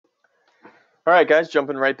All right, guys,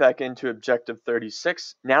 jumping right back into Objective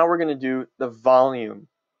 36. Now we're going to do the volume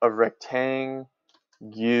of rectangle.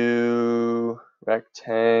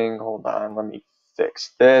 Hold on, let me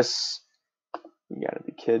fix this. You gotta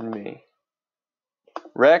be kidding me.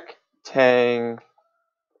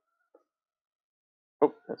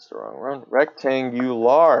 Oh, that's the wrong one.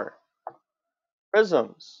 Rectangular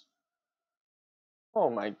prisms.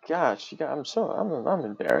 Oh my gosh, I'm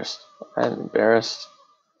embarrassed. I'm embarrassed.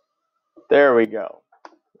 There we go.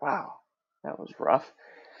 Wow, that was rough.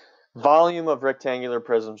 Volume of rectangular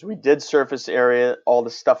prisms. We did surface area, all the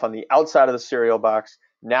stuff on the outside of the cereal box.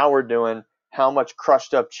 Now we're doing how much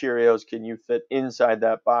crushed up Cheerios can you fit inside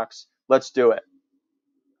that box. Let's do it.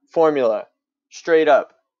 Formula, straight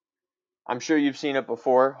up. I'm sure you've seen it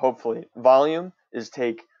before, hopefully. Volume is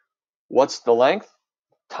take what's the length,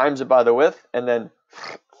 times it by the width, and then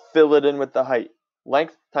fill it in with the height.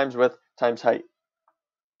 Length times width times height.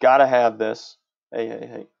 Gotta have this.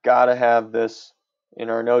 Hey. Gotta have this in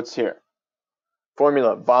our notes here.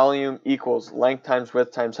 Formula, volume equals length times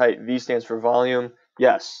width times height. V stands for volume.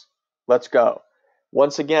 Yes, let's go.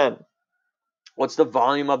 Once again, what's the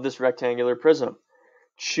volume of this rectangular prism?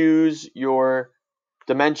 Choose your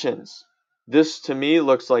dimensions. This to me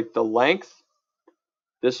looks like the length.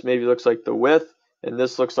 This maybe looks like the width, and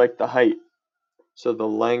this looks like the height. So the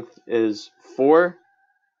length is 4,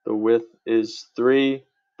 the width is 3,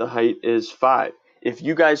 the height is 5. If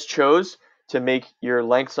you guys chose to make your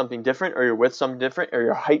length something different, or your width something different, or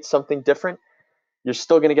your height something different, you're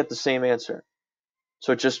still going to get the same answer.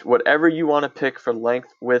 So just whatever you want to pick for length,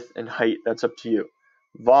 width, and height, that's up to you.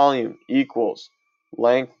 Volume equals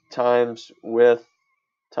length times width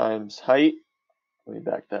times height. Let me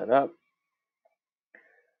back that up.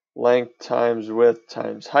 Length times width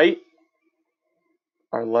times height.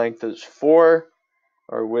 Our length is 4,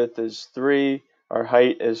 our width is 3, our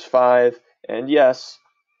height is 5, and yes,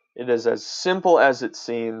 it is as simple as it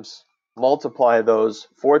seems. Multiply those.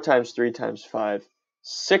 4 times 3 times 5,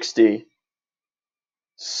 60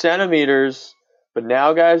 centimeters. But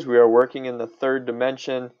now, guys, we are working in the third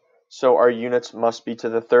dimension, so our units must be to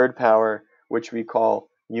the third power, which we call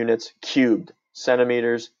units cubed.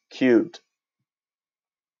 Centimeters cubed.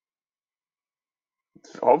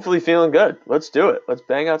 Hopefully feeling good. Let's do it. Let's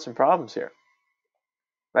bang out some problems here.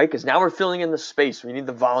 Right? Because now we're filling in the space. We need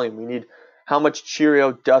the volume. We need how much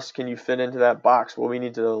Cheerio dust can you fit into that box. Well, we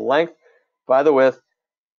need to the length by the width.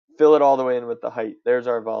 Fill it all the way in with the height. There's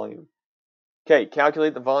our volume. Okay,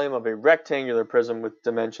 calculate the volume of a rectangular prism with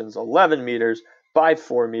dimensions 11 meters by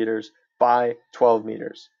 4 meters by 12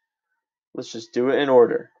 meters. Let's just do it in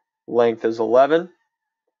order. Length is 11.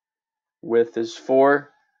 Width is 4.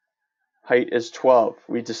 Height is 12.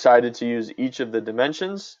 We decided to use each of the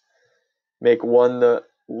dimensions. Make one the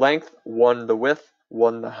length, one the width,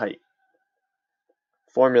 one the height.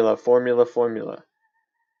 Formula.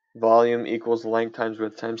 Volume equals length times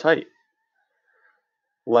width times height.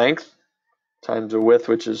 Length times the width,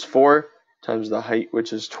 which is 4, times the height,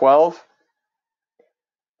 which is 12.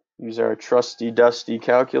 Use our trusty dusty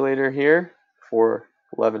calculator here for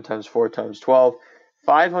 11 times 4 times 12.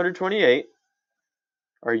 528.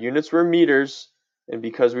 Our units were meters, and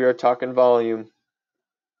because we are talking volume,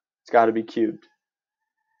 it's got to be cubed.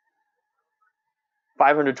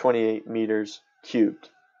 528 meters cubed.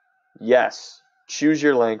 Yes. Choose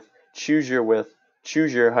your length, choose your width,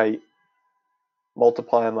 choose your height,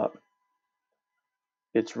 multiply them up.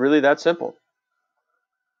 It's really that simple.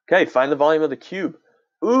 Okay, find the volume of the cube.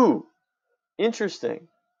 Ooh, interesting.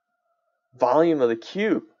 Volume of the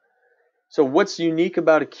cube. So what's unique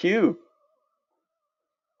about a cube?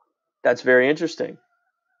 That's very interesting.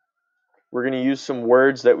 We're going to use some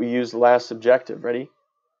words that we used last objective. Ready?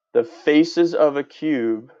 The faces of a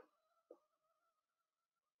cube.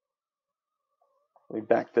 Let me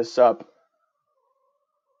back this up.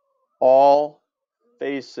 All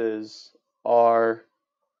faces are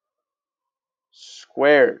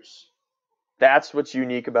squares. That's what's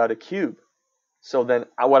unique about a cube. So then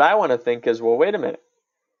what I want to think is, well, wait a minute.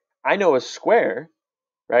 I know a square,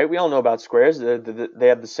 right? We all know about squares. They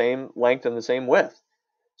have the same length and the same width.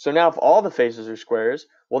 So now if all the faces are squares,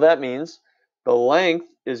 well, that means the length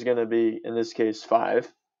is going to be, in this case, 5.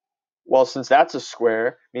 Well, since that's a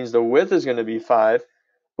square, means the width is going to be 5.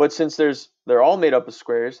 But since they're all made up of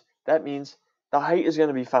squares, that means the height is going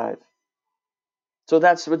to be 5. So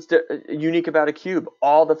that's what's unique about a cube.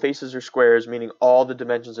 All the faces are squares, meaning all the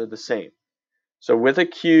dimensions are the same. So with a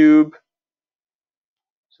cube,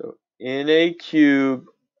 so in a cube,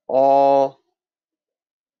 all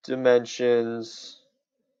dimensions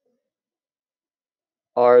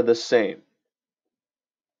are the same.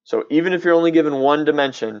 So even if you're only given one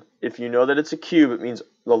dimension, if you know that it's a cube, it means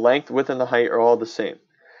the length, width, and the height are all the same.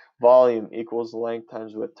 Volume equals length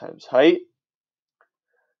times width times height.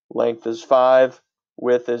 Length is 5,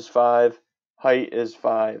 width is 5, height is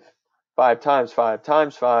 5. 5 times 5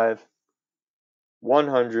 times 5,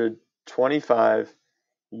 125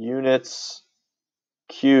 units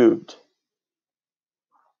cubed.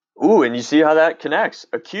 Ooh, and you see how that connects?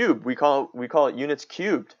 A cube, we call it units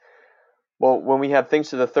cubed. Well, when we have things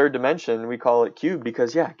to the third dimension, we call it cube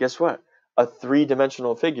because, yeah, guess what? A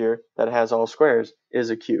three-dimensional figure that has all squares is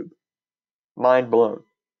a cube. Mind blown.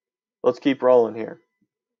 Let's keep rolling here.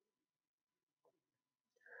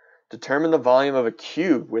 Determine the volume of a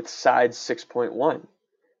cube with sides 6.1.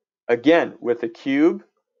 Again, with a cube,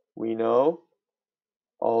 we know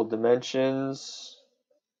all dimensions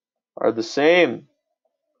are the same.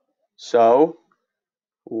 So,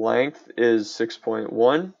 length is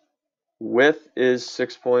 6.1, width is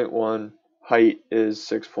 6.1, height is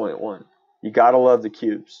 6.1. You gotta love the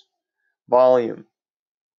cubes. Volume,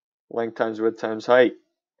 length times width times height.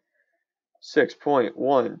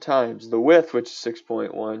 6.1 times the width, which is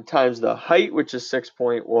 6.1, times the height, which is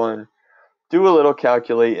 6.1. Do a little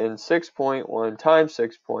calculating. 6.1 times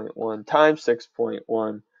 6.1 times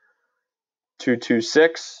 6.1,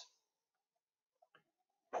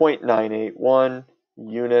 226.981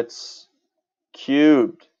 units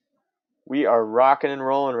cubed. We are rocking and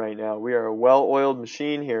rolling right now. We are a well-oiled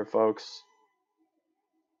machine here, folks.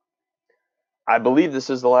 I believe this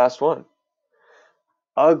is the last one.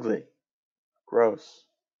 Ugly. Gross.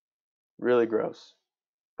 Really gross.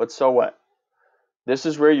 But so what? This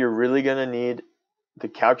is where you're really going to need the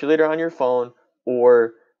calculator on your phone,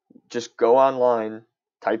 or just go online,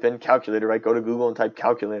 type in calculator, right? Go to Google and type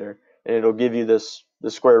calculator, and it'll give you the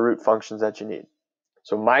square root functions that you need.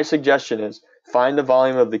 So my suggestion is find the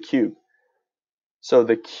volume of the cube. So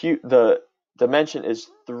the dimension is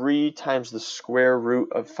 3 times the square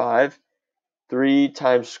root of 5. 3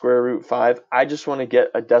 times square root 5. I just want to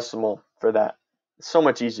get a decimal for that. It's so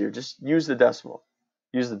much easier. Just use the decimal.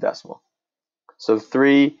 Use the decimal. So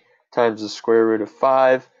 3 times the square root of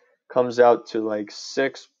 5 comes out to like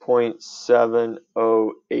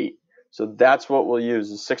 6.708. So that's what we'll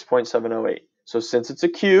use, is 6.708. So since it's a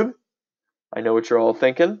cube, I know what you're all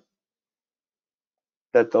thinking,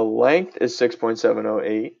 that the length is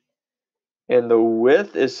 6.708, and the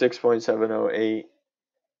width is 6.708,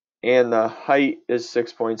 and the height is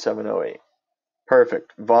 6.708.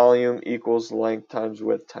 Perfect. Volume equals length times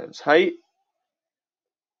width times height.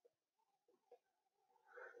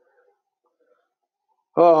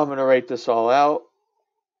 Oh, I'm going to write this all out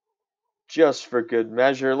just for good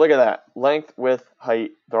measure. Look at that. Length, width,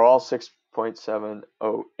 height, they're all 6.708.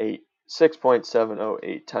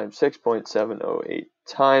 6.708 times 6.708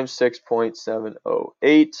 times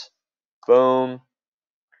 6.708. Boom.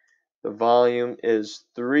 The volume is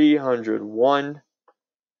 301.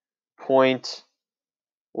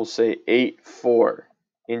 We'll say 84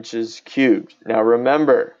 inches cubed. Now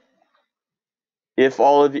remember, if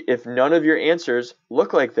none of your answers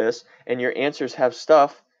look like this, and your answers have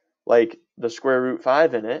stuff like the square root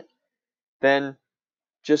 5 in it, then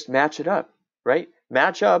just match it up, right?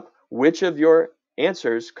 Match up which of your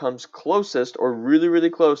answers comes closest or really, really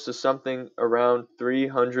close to something around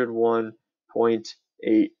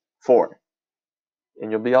 301.84,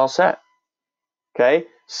 and you'll be all set. Okay?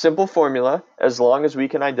 Simple formula, as long as we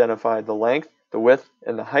can identify the length, the width,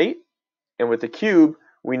 and the height. And with the cube,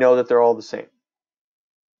 we know that they're all the same.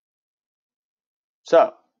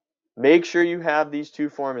 So, make sure you have these two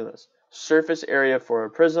formulas. Surface area for a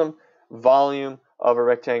prism, volume of a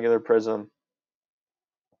rectangular prism.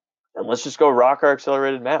 And let's just go rock our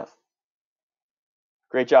accelerated math.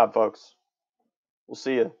 Great job, folks. We'll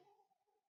see you.